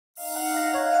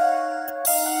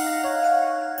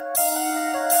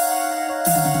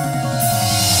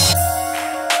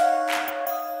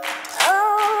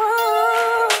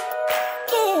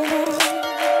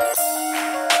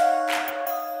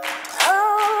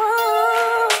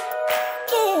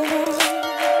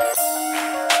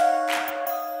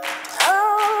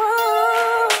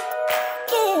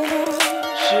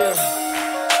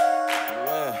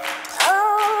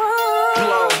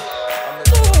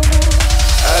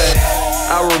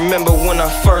remember when I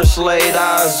first laid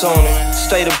eyes on it.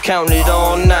 Stayed up counting it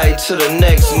all night till the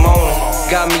next morning.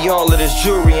 Got me all of this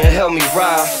jewelry and helped me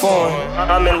ride for it.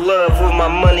 I'm in love with my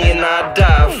money and I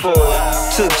died for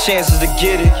it. Took chances to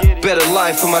get it, better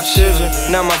life for my children.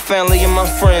 Now my family and my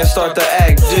friends start to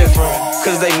act different,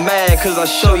 cause they mad cause I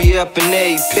show you up in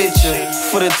every picture.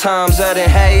 For the times I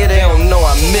didn't have you, they don't know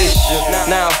I miss you.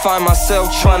 Now I find myself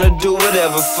trying to do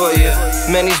whatever for you.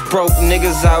 Man, these broke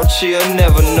niggas out here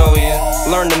never know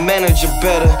you. Learn to manage it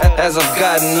better as I've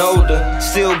gotten older.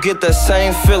 Still get that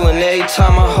same feeling every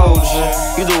time I hold you.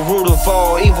 You the root of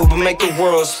all evil, but make the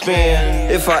world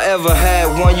spin. If I ever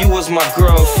had one, you was my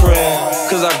girlfriend.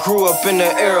 Cause I grew up in the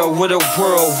era with a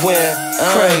whirlwind.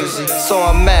 Crazy, so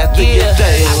I'm after your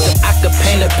day. I could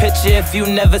paint a picture if you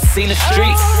never seen the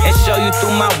streets, and show you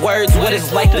through my words what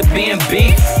it's like to be in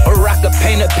beat. Or I could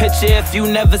paint a picture if you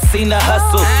never seen the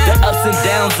hustle, the ups and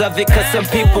downs of it, cause some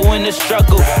people in the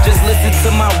struggle. Just listen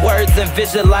to my words and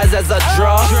visualize as I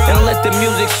draw, and let the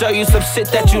music show you some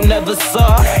shit that you never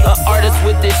saw. An artist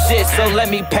with this shit, so let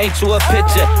me paint you a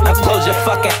picture. Now close your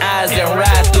fucking eyes and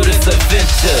ride through this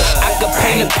adventure. I could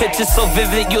paint a picture so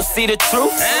vivid you'll see the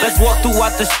truth. Let's walk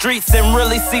throughout the streets and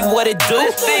really see what it do.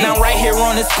 Now right here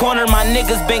on this corner, my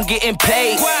niggas been getting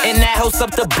paid, and that house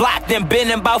up the block done been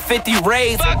in about 50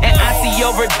 raids. And I see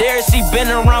over there, she been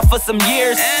around for some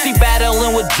years. She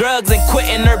battling with drugs and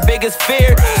quitting her biggest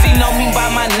fear. She know me by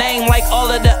my name like all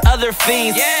of the other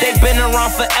fiends. They been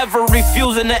around forever,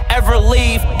 refusing to ever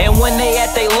leave. And when they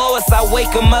at they lowest, I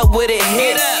wake them up with a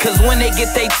hit. Cause when they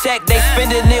get they check, they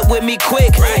spending it with me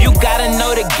quick. You gotta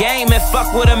know the game and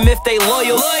fuck with them if they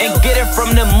loyal, and get it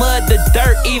from the mud, the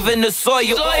dirt, even the soil.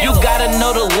 You gotta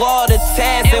know the law, the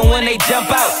task, and when they jump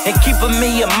out, and keep them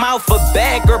in your mouth, a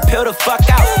bag or pill the fuck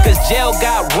out. Cause jail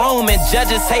got room and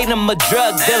judges hate him, a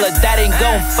drug dealer that ain't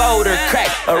gon' fold or crack,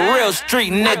 a real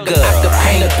street nigga. I could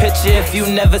paint a picture if you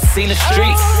never seen the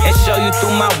streets, and show you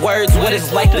through my words what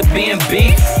it's like to be in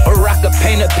beat. Or I could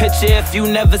paint a picture if you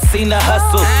never seen the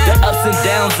hustle, the ups and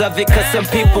downs of it, cause some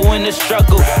people in the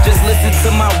struggle. Just listen to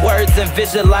my words and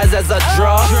visualize as I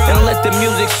draw, and let the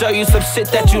music show you some shit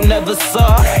that you never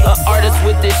saw. An artist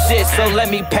with this shit, so let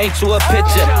me paint you a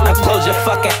picture. Now close your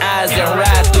fucking eyes and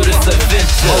ride through this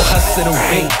adventure. More hustle than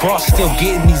big boss, still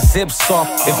getting these zips off.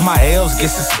 If my L's get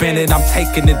suspended, I'm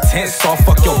taking the tents off.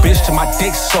 Fuck your bitch till my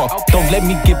dick soft. Don't let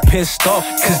me get pissed off,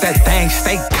 cause that thing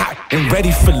stay cocked and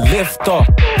ready for lift off.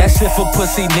 That's it for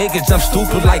pussy niggas, I'm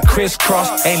stupid like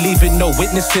crisscross. Ain't leaving no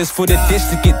witnesses for the dish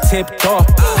to get tipped off.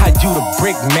 How you the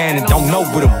brick man and don't know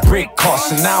what a brick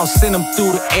costs, and now send them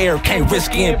through the air, can't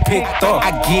risk getting picked off.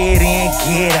 I get in,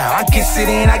 get out, I gets it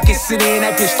in, I gets it in.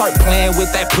 That bitch start playing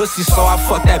with that pussy, so I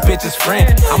fuck that bitch's friend.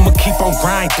 I'ma keep on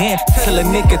grinding till a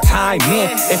nigga time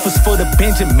in. If it's for the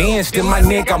Benjamins, then my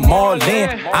nigga I'm all in.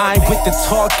 I ain't with the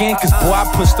talking, cause boy I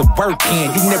push the work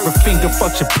in. You never finger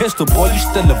fucked your pistol, boy you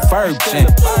still a virgin.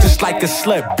 Just like a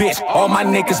slut bitch, all my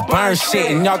niggas burn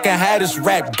shit, and y'all can have this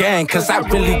rap gang, cause I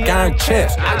really earn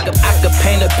chips. I could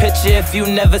paint a picture if you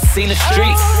never seen the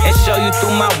streets, and show you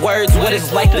through my words what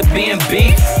it's like to be in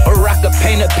beat. Or I could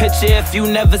paint a picture if you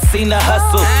never seen the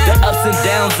hustle, the ups and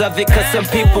downs of it, cause some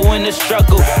people in the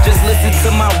struggle. Just listen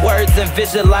to my words and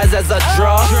visualize as I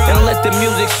draw, and let the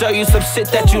music show you some shit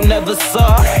that you never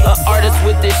saw. An artist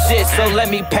with this shit, so let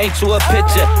me paint you a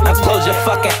picture. Now close your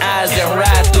fucking eyes and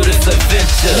ride through this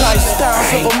adventure.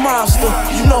 Lifestyles of a monster,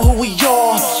 you know who we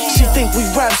are. She think we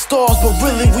rap stars, but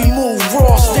really we move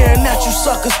raw. Staring at you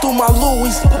suckers through my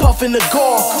Louis, puffing the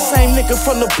gar. Same nigga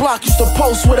from the block used to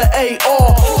post with an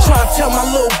AR. Tryna tell my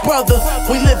little brother,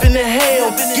 we living in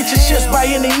hell. Get your shits by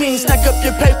any means, stack up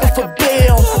your paper for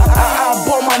bail. I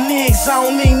bought my niggas, I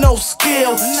don't need no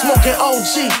skill. Smoking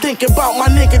OG, thinking about my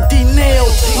nigga D-Nail.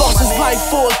 Lost his life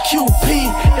for a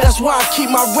QP, that's why I keep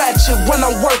my ratchet when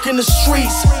I'm working the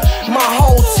streets. My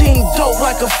whole team dope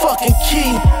like a fucking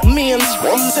key. Me and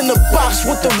one's in the box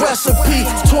with the recipe.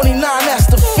 29, that's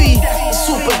the fee.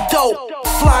 Super dope.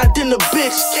 Flying in the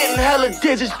bitch, getting hella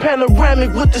digits,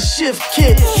 panoramic with the shift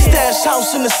kit. Stash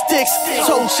house in the sticks,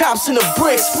 toe chops in the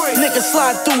bricks. Nigga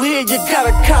slide through here, you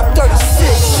gotta cop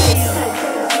 36.